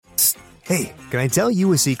Hey, can I tell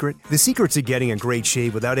you a secret? The secret to getting a great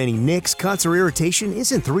shave without any nicks, cuts, or irritation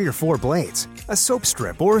isn't 3 or 4 blades, a soap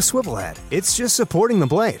strip, or a swivel head. It's just supporting the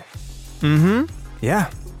blade. Yeah,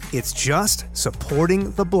 it's just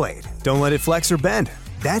supporting the blade. Don't let it flex or bend.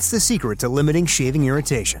 That's the secret to limiting shaving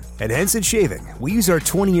irritation. At Henson Shaving, we use our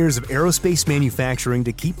 20 years of aerospace manufacturing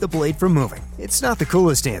to keep the blade from moving. It's not the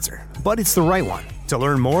coolest answer, but it's the right one. To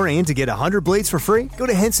learn more and to get 100 blades for free, go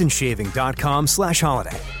to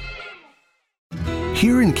hensonshaving.com/holiday.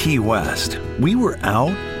 Here in Key West, we were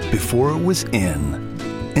out before it was in.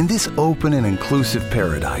 In this open and inclusive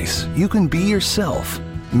paradise, you can be yourself,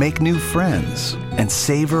 make new friends, and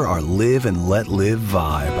savor our live and let live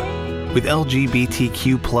vibe. With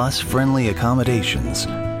LGBTQ+ friendly accommodations,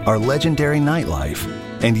 our legendary nightlife,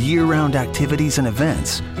 and year-round activities and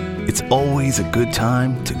events, it's always a good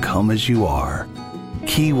time to come as you are.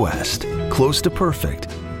 Key West, close to perfect,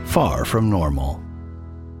 far from normal.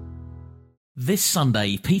 This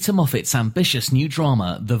Sunday, Peter Moffat's ambitious new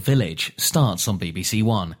drama, The Village, starts on BBC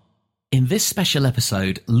One. In this special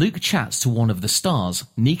episode, Luke chats to one of the stars,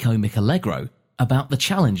 Nico Mirallegro, about the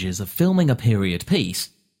challenges of filming a period piece,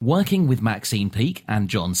 working with Maxine Peake and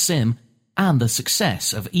John Sim, and the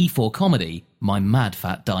success of E4 comedy, My Mad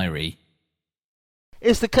Fat Diary.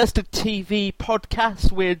 It's the Custard TV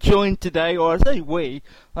podcast. We're joined today, or I say we,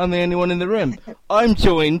 I'm the only one in the room. I'm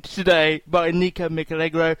joined today by Nico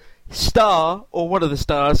Mirallegro, star, or one of the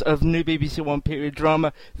stars, of new BBC One period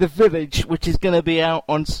drama, The Village, which is going to be out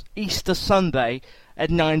on Easter Sunday at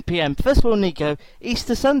 9 p.m. First of all, Nico,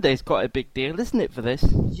 Easter Sunday is quite a big deal, isn't it, for this?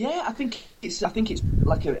 Yeah, I think it's like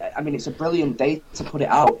it's a brilliant day to put it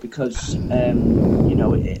out because,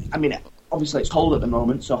 obviously it's cold at the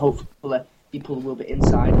moment, so hopefully people will be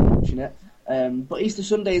inside and watching it. But Easter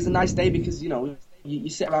Sunday is a nice day because, you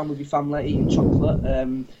sit around with your family eating chocolate,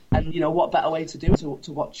 and what better way to do it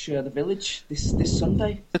to watch The Village this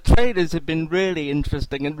Sunday. The trailers have been really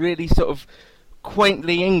interesting and really sort of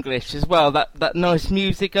quaintly English as well. That nice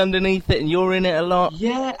music underneath it, and you're in it a lot.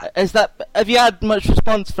 Yeah. Have you had much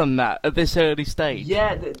response from that at this early stage?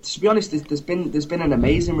 Yeah, to be honest, there's been an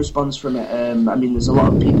amazing response from it. There's a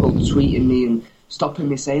lot of people tweeting me and stopping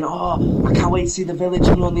me saying, "Oh, I can't wait to see The Village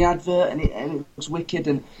and on the advert," and it looks wicked,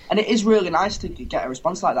 and it is really nice to get a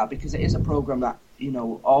response like that because it is a programme that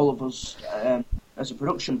all of us as a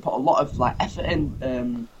production put a lot of effort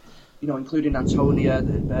in, including Antonia,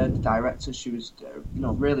 the director. She was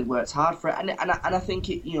really worked hard for it, and I think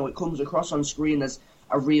it it comes across on screen as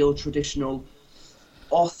a real traditional,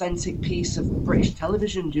 authentic piece of British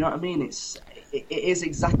television. Do you know what I mean? It is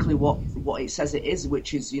exactly what it says it is,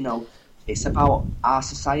 which is it's about our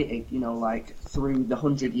society, through the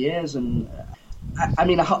 100 years, and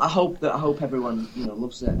I hope everyone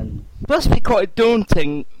loves it. And it must be quite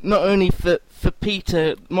daunting, not only for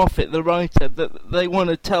Peter Moffat, the writer, that they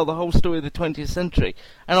want to tell the whole story of the 20th century,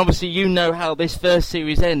 and obviously how this first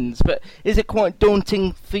series ends. But is it quite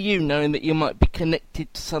daunting for you, knowing that you might be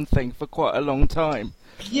connected to something for quite a long time?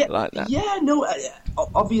 Yeah, like that? Yeah, no,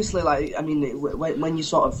 obviously, when you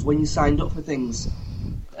signed up for things.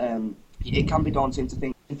 It can be daunting to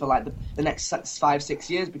think for the next 5-6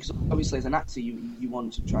 years because obviously as an actor you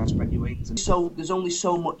want to try and spread your wings, and so there's only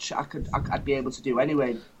so much I'd be able to do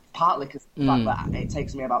anyway. Partly because the fact that it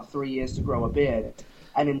takes me about 3 years to grow a beard,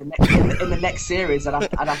 and in the next series I'd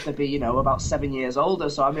have to be about 7 years older.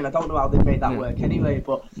 So I don't know how they'd make that work anyway.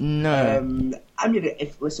 But no,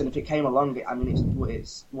 if it came along,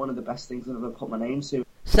 it's one of the best things I've ever put my name to.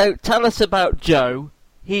 So tell us about Joe.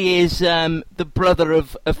 He is the brother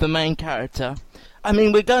of the main character.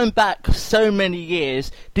 We're going back so many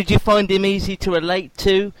years. Did you find him easy to relate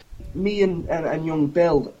to? Me and young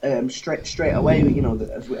Bill, straight away,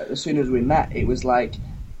 as soon as we met, it was like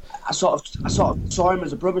I sort of saw him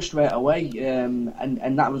as a brother straight away, and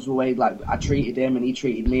that was the way I treated him, and he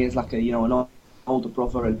treated me as an older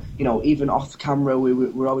brother, and even off camera we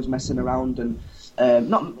were always messing around and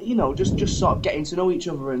not just sort of getting to know each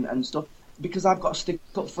other and stuff. Because I've got to stick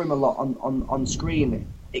up for him a lot on screen,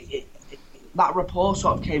 that rapport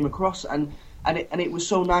sort of came across, and it was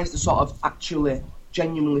so nice to sort of actually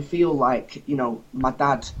genuinely feel like my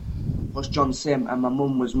dad was John Sim and my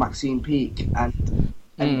mum was Maxine Peake, and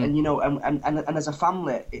as a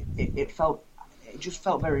family it just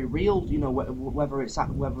felt very real. Whether we're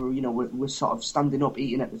sort of standing up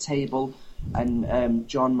eating at the table, and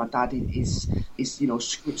John, my dad, is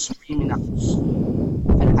screaming at us.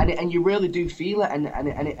 And you really do feel it, and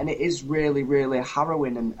it is really, really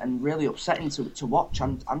harrowing and really upsetting to watch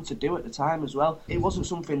and to do at the time as well. It wasn't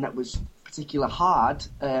something that was particularly hard.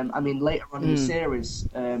 Later on in the series,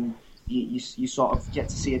 you sort of get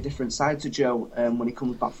to see a different side to Joe when he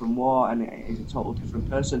comes back from war, and he's a total different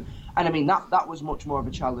person. And I mean that was much more of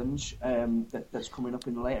a challenge that's coming up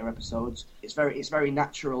in the later episodes. It's very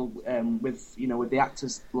natural with the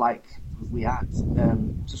actors like we act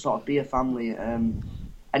to sort of be a family, and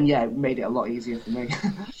yeah, it made it a lot easier for me.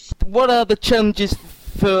 What are the challenges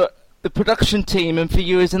for the production team and for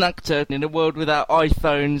you as an actor in a world without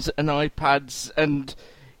iPhones and iPads and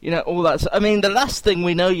all that? I mean, the last thing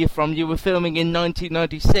we know you from, you were filming in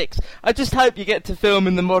 1996. I just hope you get to film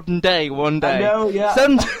in the modern day one day. I know, yeah.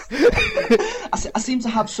 I seem to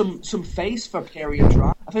have some face for period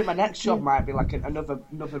drama. I think my next job might be like another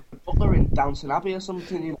butler in Downton Abbey or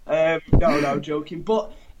something. No, joking.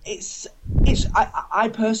 But I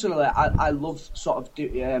personally love sort of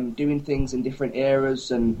doing things in different eras,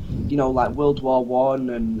 and like World War One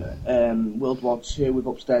and World War Two with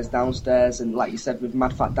Upstairs Downstairs, and like you said with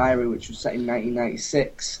Mad Fat Diary, which was set in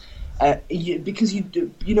 1996. Because you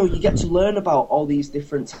get to learn about all these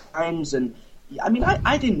different times, and I mean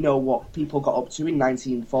I didn't know what people got up to in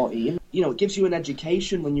 1914. It gives you an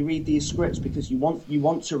education when you read these scripts, because you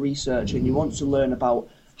want to research and you want to learn about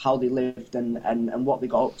how they lived and what they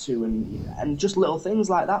got up to, and just little things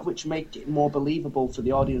like that which make it more believable for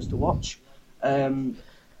the audience to watch.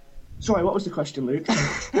 Sorry, what was the question, Luke?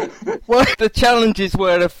 What the challenges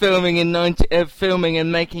were of filming and making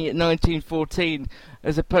it 1914,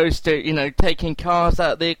 as opposed to taking cars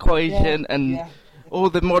out of the equation all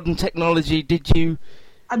the modern technology? Did you?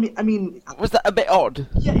 I mean, was that a bit odd?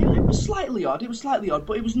 Yeah, it was slightly odd.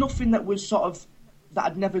 But it was nothing that was sort of that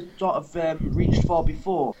I'd never sort of reached for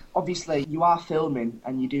before. Obviously, you are filming,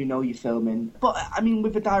 and you do know you're filming. But, I mean,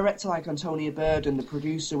 with a director like Antonia Bird and the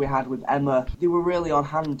producer we had with Emma, they were really on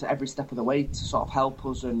hand every step of the way to sort of help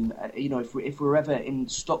us. And, if we were ever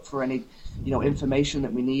stuck for any, information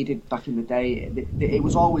that we needed back in the day, it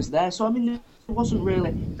was always there. So, I mean, there wasn't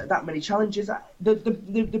really that many challenges.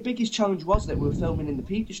 The biggest challenge was that we were filming in the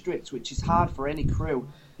Peak District, which is hard for any crew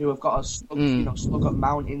who have got to slug up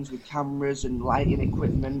mountains with cameras and lighting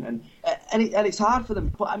equipment, and it's hard for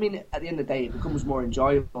them. But I mean, at the end of the day, it becomes more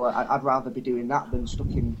enjoyable. I'd rather be doing that than stuck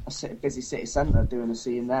in a busy city centre doing a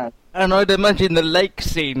scene there. And I'd imagine the lake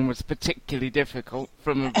scene was particularly difficult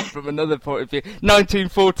from another point of view,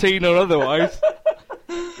 1914 or otherwise.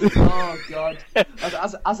 Oh God!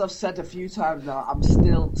 As I've said a few times now, I'm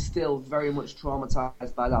still very much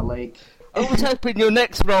traumatised by that lake. I was hoping your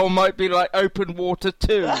next role might be like Open Water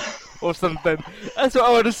 2 or something. That's what I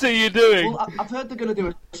want to see you doing. Well, I've heard they're going to do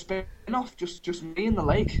a spin-off, just me in the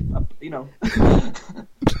lake,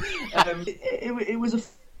 It was a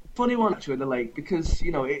funny one, actually, in the lake, because,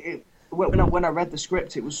 when I read the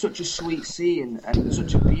script, it was such a sweet scene and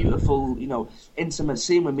such a beautiful, intimate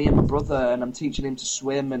scene with me and my brother, and I'm teaching him to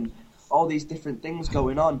swim and all these different things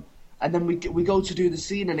going on. And then we go to do the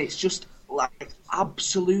scene, and it's just, like,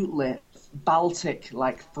 absolutely Baltic,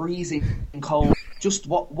 like freezing cold, just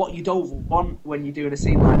what you don't want when you're doing a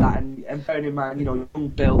scene like that. And bearing in mind, young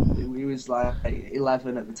Bill, he was like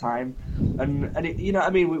 11 at the time, and it,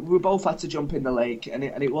 we both had to jump in the lake, and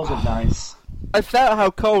it wasn't nice. I felt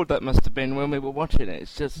how cold that must have been when we were watching it.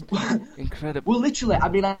 It's just incredible. Well, literally, I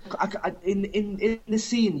mean, in the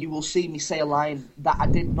scene, you will see me say a line that I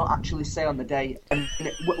did not actually say on the day. And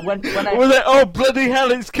when I was it? Oh bloody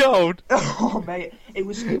hell! It's cold. Oh mate, it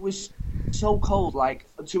was so cold, like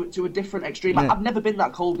to a different extreme. Yeah. I've never been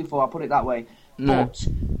that cold before. I'll put it that way. No.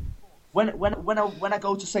 But when I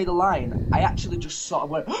go to say the line, I actually just sort of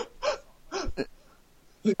went.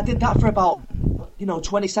 I did that for about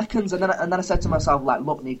 20 seconds, and then I said to myself, like,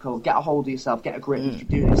 look, Nico, get a hold of yourself, get a grip. If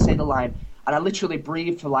you're doing it, say the line. And I literally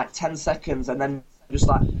breathed for like 10 seconds, and then just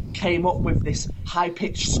like came up with this high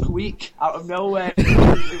pitched squeak out of nowhere.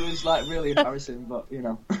 It was like really embarrassing, but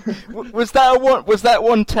Was that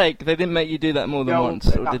one take? They didn't make you do that more than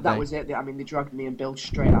once, or did they? That was it. I mean, they dragged me and Bill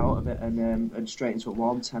straight out of it, and straight into a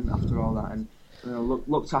warm tent after all that, and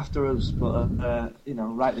looked after us, but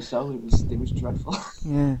rightly so. It was dreadful.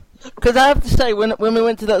 Yeah, because I have to say, when we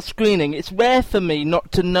went to that screening, it's rare for me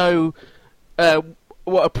not to know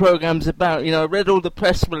what a programme's about. I read all the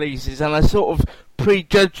press releases, and I sort of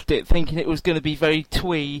prejudged it, thinking it was going to be very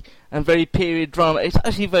twee and very period drama. It's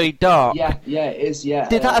actually very dark. Yeah, it is. Yeah.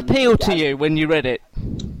 Did that appeal to you when you read it?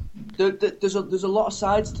 There's a lot of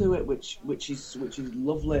sides to it, which is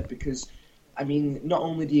lovely, because I mean, not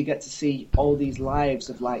only do you get to see all these lives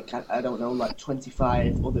of like I don't know, like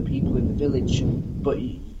 25 other people in the village, but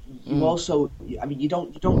you also, I mean, you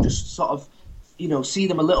don't just sort of see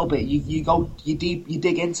them a little bit. You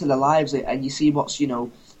dig into their lives, and you see what's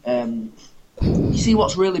you see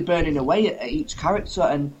what's really burning away at each character,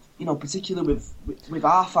 and particularly with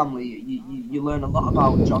our family, you learn a lot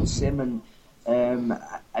about John Sim and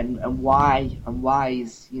why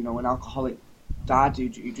he's an alcoholic dad who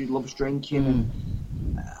loves drinking. And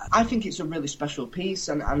I think it's a really special piece,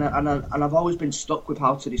 and I've always been stuck with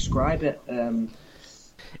how to describe it.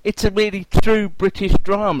 It's a really true British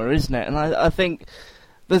drama, isn't it? And I think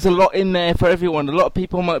there's a lot in there for everyone. A lot of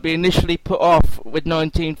people might be initially put off with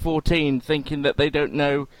 1914, thinking that they don't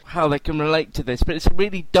know how they can relate to this, but it's a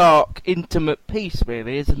really dark, intimate piece,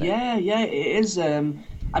 really, isn't it? Yeah, it is.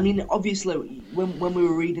 Obviously, when we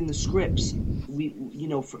were reading the scripts,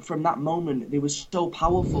 from that moment, they were so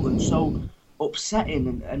powerful and so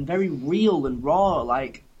upsetting and very real and raw.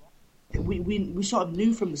 Like we sort of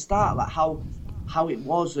knew from the start like how it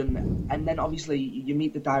was, and then obviously you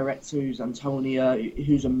meet the director, who's Antonia,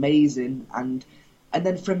 who's amazing, and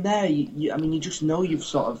then from there you just know you've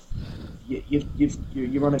sort of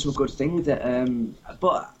you're on to a good thing with it.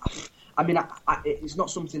 But it's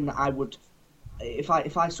not something that I would,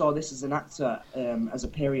 if I saw this as an actor, as a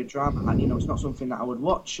period drama, it's not something that I would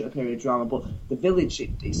watch, a period drama. But The Village,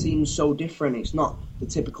 it seems so different. It's not the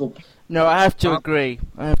typical. No, I have to agree.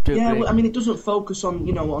 Yeah, well, it doesn't focus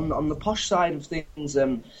on on the posh side of things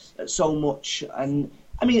so much, and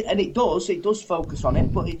it does focus on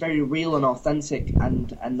it, but it's very real and authentic,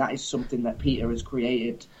 and that is something that Peter has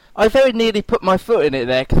created. I very nearly put my foot in it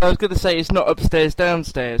there, because I was going to say it's not upstairs,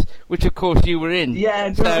 downstairs, which of course you were in.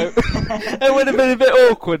 Yeah, so it would have been a bit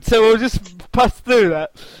awkward, so we'll just pass through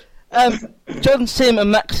that. John Sim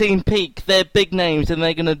and Maxine Peake, they're big names, and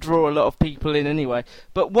they're going to draw a lot of people in anyway.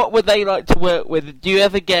 But what would they like to work with? Do you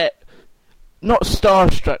ever get, not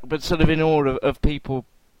starstruck, but sort of in awe of people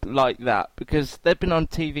like that? Because they've been on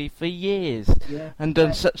TV for years and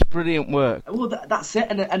done such brilliant work. Well, that's it.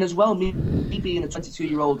 And as well, me being a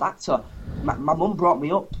 22-year-old actor, my mum brought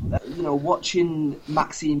me up, watching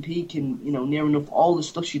Maxine Peake and, near enough all the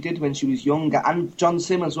stuff she did when she was younger, and John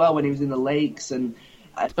Sim as well when he was in the lakes. And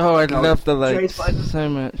I love the lakes so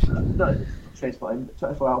much. Trainspotting,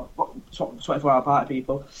 24-hour party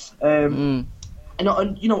people. And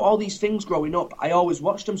all these things growing up, I always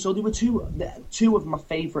watched them. So they were two of my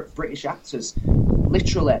favourite British actors,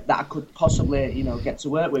 literally, that I could possibly, get to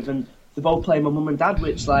work with. And they both play my mum and dad,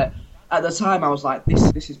 which, like, at the time I was like,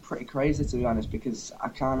 this is pretty crazy, to be honest, because I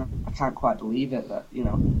can't quite believe it that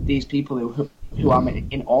these people who I'm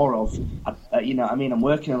in awe of, I'm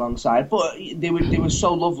working alongside. But they were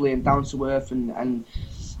so lovely and down to earth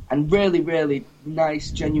and really, really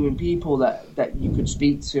nice, genuine people that you could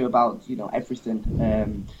speak to about, everything,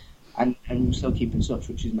 and still keep in touch,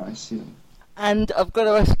 which is nice, And I've got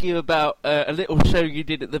to ask you about a little show you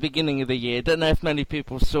did at the beginning of the year. Don't know if many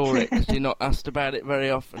people saw it, because you're not asked about it very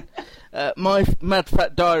often. My Mad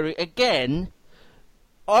Fat Diary, again,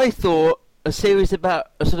 I thought a series about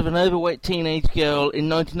a sort of an overweight teenage girl in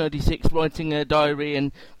 1996 writing her diary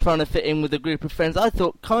and trying to fit in with a group of friends. I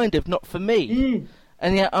thought, kind of, not for me.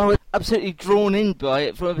 And yet I was absolutely drawn in by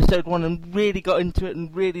it from episode 1 and really got into it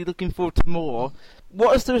and really looking forward to more.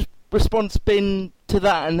 What has the response been to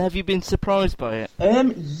that, and have you been surprised by it?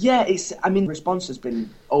 The response has been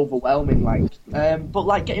overwhelming,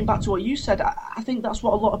 but getting back to what you said, I think that's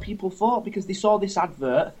what a lot of people thought, because they saw this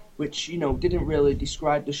advert, which, didn't really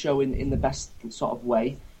describe the show in the best sort of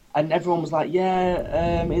way, and everyone was like,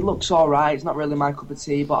 it looks alright, it's not really my cup of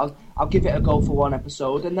tea, but I'll give it a go for one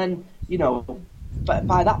episode, and then, but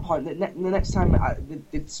by that point, the next time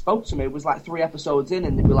they spoke to me, it was like 3 episodes in,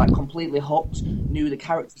 and they were like completely hooked, knew the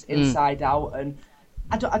characters inside out, and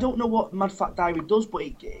I don't know what Mad Fat Diary does, but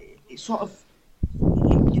it sort of,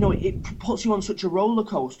 it puts you on such a roller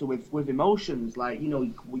coaster with emotions. Like,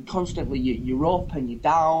 constantly you're up and you're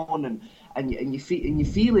down, and you're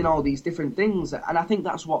feeling all these different things, and I think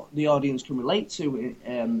that's what the audience can relate to,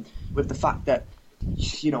 with the fact that,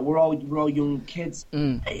 we're all young kids.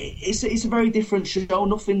 It's a very different show.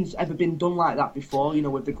 Nothing's ever been done like that before,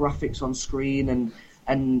 with the graphics on screen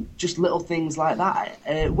and just little things like that.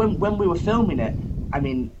 When we were filming it,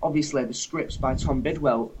 obviously the scripts by Tom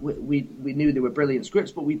Bidwell, we knew they were brilliant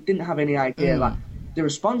scripts, but we didn't have any idea like the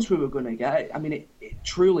response we were going to get. It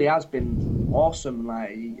truly has been awesome.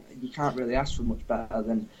 Like, you can't really ask for much better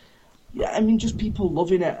than. Yeah, just people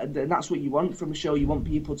loving it, and that's what you want from a show. You want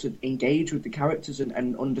people to engage with the characters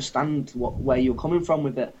and understand where you're coming from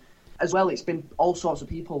with it. As well, it's been all sorts of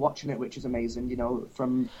people watching it, which is amazing.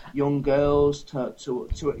 From young girls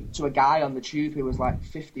to a guy on the tube who was like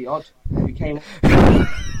 50 odd, who came. Can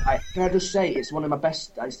I just say, it's one of the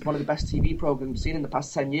best TV programs I've seen in the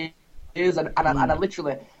past 10 years. And I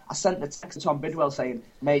literally sent the text to Tom Bidwell saying,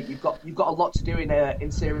 "Mate, you've got a lot to do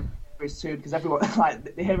in series 2 because everyone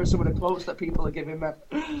like they hear some of the quotes that people are giving me.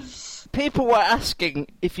 People were asking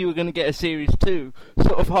if you were going to get a series 2,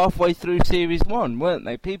 sort of halfway through series 1, weren't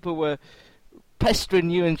they? People were pestering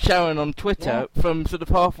you and Sharon on Twitter from sort of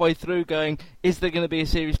halfway through, going, "Is there going to be a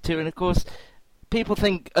series 2?" And of course, people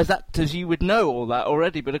think as actors you would know all that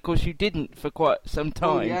already, but of course you didn't for quite some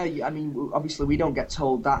time. Well, yeah, I mean, obviously we don't get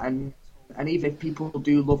told that, and even if people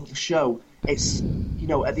do love the show, it's, you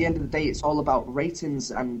know, at the end of the day, it's all about ratings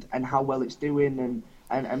and how well it's doing,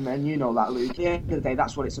 and you know that, Luke. At the end of the day,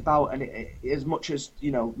 that's what it's about, and it, as much as,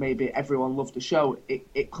 you know, maybe everyone loved the show,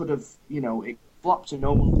 it could have, you know, it flopped and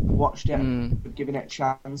no one watched it and given it a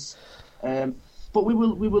chance. But we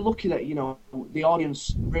were lucky that, you know, the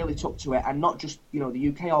audience really took to it, and not just, you know, the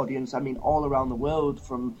UK audience. I mean, all around the world,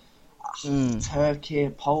 from Turkey,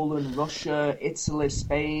 Poland, Russia, Italy,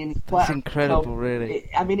 Spain. That's incredible, really.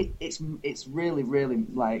 It's really, really,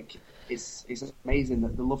 like, it's amazing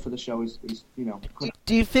that the love for the show is you know.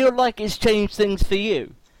 Do you feel like it's changed things for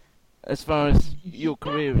you, as far as your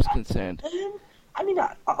career is concerned? I mean,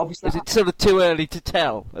 obviously, is it sort of too early to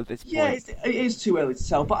tell at this point? Yeah, it is too early to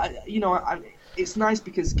tell. But you know, it's nice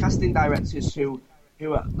because casting directors who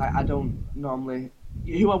are, like, I don't normally,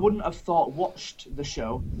 who I wouldn't have thought watched the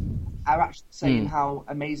show, are actually saying how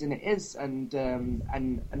amazing it is and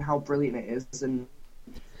how brilliant it is, and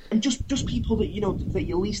just people that, you know, that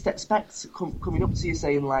you least expect coming up to you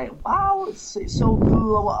saying, like, "Wow, it's so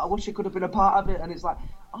cool. I wish I could have been a part of it." And it's like,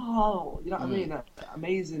 oh, you know what I mean?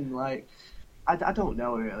 Amazing, like. I don't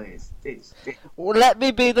know, really. Well, let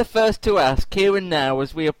me be the first to ask, here and now,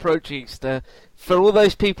 as we approach Easter, for all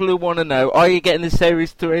those people who want to know, are you getting the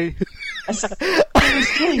Series 3? Series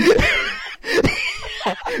 3?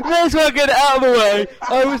 May as well get it out of the way.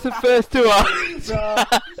 I was the first to ask.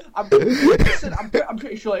 I'm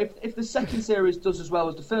pretty sure if the second series does as well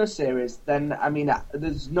as the first series, then, I mean,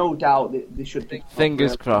 there's no doubt that they should be.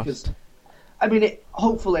 Fingers crossed. Because, I mean,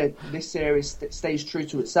 hopefully this series stays true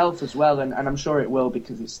to itself as well, and I'm sure it will,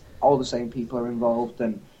 because it's all the same people are involved.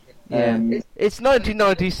 And it's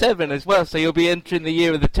 1997 as well, so you'll be entering the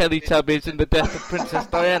year of the Teletubbies and the death of Princess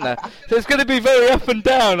Diana. So it's going to be very up and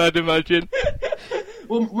down, I'd imagine.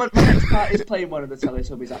 Well, my next part is playing one of the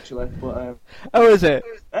Teletubbies, actually. But, oh, is it?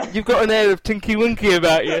 You've got an air of Tinky Winky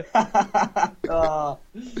about you.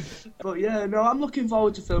 But yeah, no, I'm looking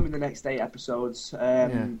forward to filming the next 8 episodes.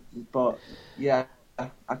 But yeah,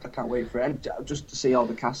 I can't wait for it. And just to see all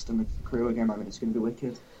the cast and the crew again, I mean, it's going to be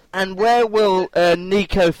wicked. And where will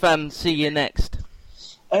Nico fans see you next?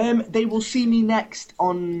 They will see me next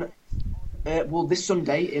on, this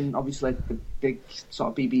Sunday in, obviously, the big sort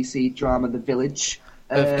of BBC drama, The Village.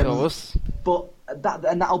 Of course. But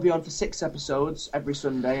that'll be on for 6 episodes every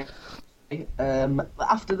Sunday.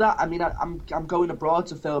 After that, I mean, I'm going abroad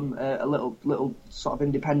to film a little sort of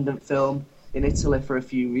independent film in Italy for a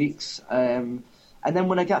few weeks. And then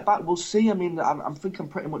when I get back, we'll see. I mean, I think I'm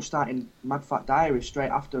pretty much starting Mad Fat Diary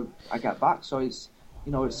straight after I get back. So it's,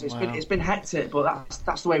 you know, it's been hectic, but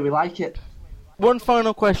that's the way we like it. One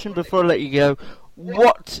final question before I let you go.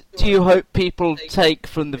 What do you hope people take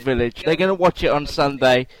from The Village? They're going to watch it on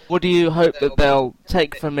Sunday. What do you hope that they'll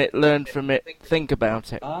take from it, learn from it, think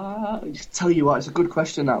about it? Tell you what, it's a good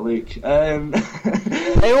question, that, Luke.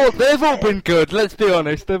 They've all been good, let's be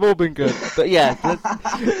honest. They've all been good. But yeah.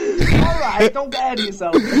 Alright, don't get ahead of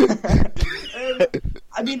yourself.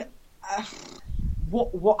 I mean,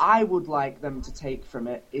 what I would like them to take from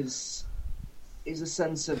it is a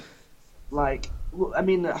sense of, like, I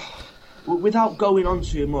mean... without going on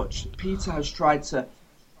too much, Peter has tried to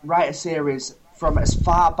write a series from as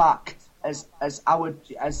far back as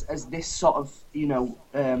this sort of, you know,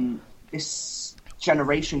 this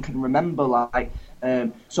generation can remember, like,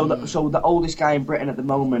 so the oldest guy in Britain at the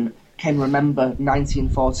moment can remember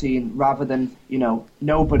 1914 rather than, you know,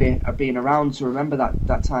 nobody being around to remember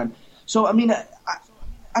that time. So I mean,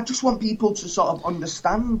 I just want people to sort of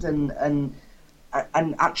understand and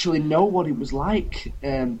actually know what it was like.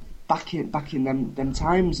 Back in them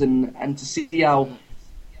times, and to see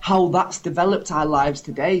how that's developed our lives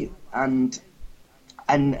today, and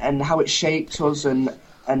how it shapes us and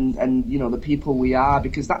you know, the people we are,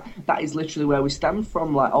 because that is literally where we stem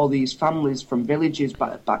from, like all these families from villages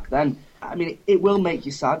back then. I mean, it will make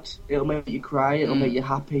you sad, it'll make you cry, it'll make you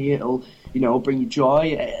happy, it'll, you know, bring you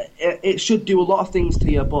joy. It should do a lot of things to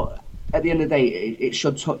you, but at the end of the day, it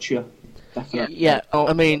should touch you. Definitely. Yeah,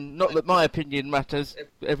 I mean, not that my opinion matters,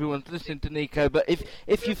 everyone's listening to Nico, but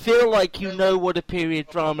if you feel like you know what a period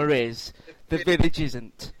drama is, The Village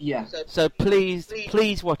isn't. Yeah. So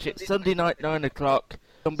please watch it, Sunday night, 9 o'clock,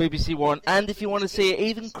 on BBC One, and if you want to see it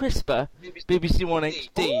even crisper, BBC One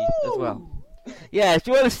HD as well. Yeah, if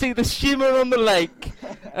you want to see the shimmer on the lake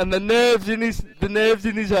and the nerves in his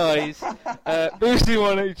eyes, Boosty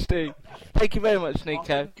One HD. Thank you very much, Nico.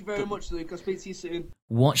 Thank you very much, Luke. I'll speak to you soon.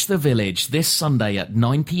 Watch The Village this Sunday at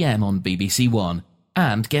 9 p.m. on BBC One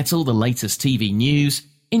and get all the latest TV news,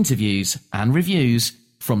 interviews and reviews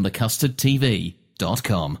from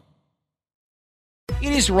thecustardtv.com.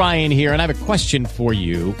 It is Ryan here, and I have a question for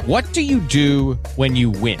you. What do you do when you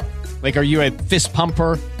win? Like, are you a fist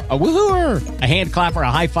pumper, a woohooer, a hand clapper, a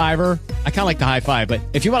high fiver? I kind of like the high five, but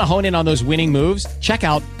if you want to hone in on those winning moves, check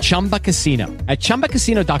out Chumba Casino. At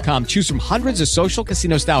ChumbaCasino.com, choose from hundreds of social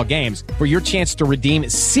casino-style games for your chance to redeem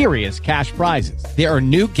serious cash prizes. There are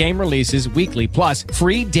new game releases weekly, plus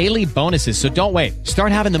free daily bonuses, so don't wait.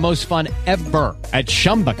 Start having the most fun ever at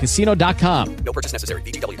ChumbaCasino.com. No purchase necessary.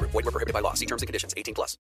 VGW Group. Void where prohibited by law. See terms and conditions. 18+.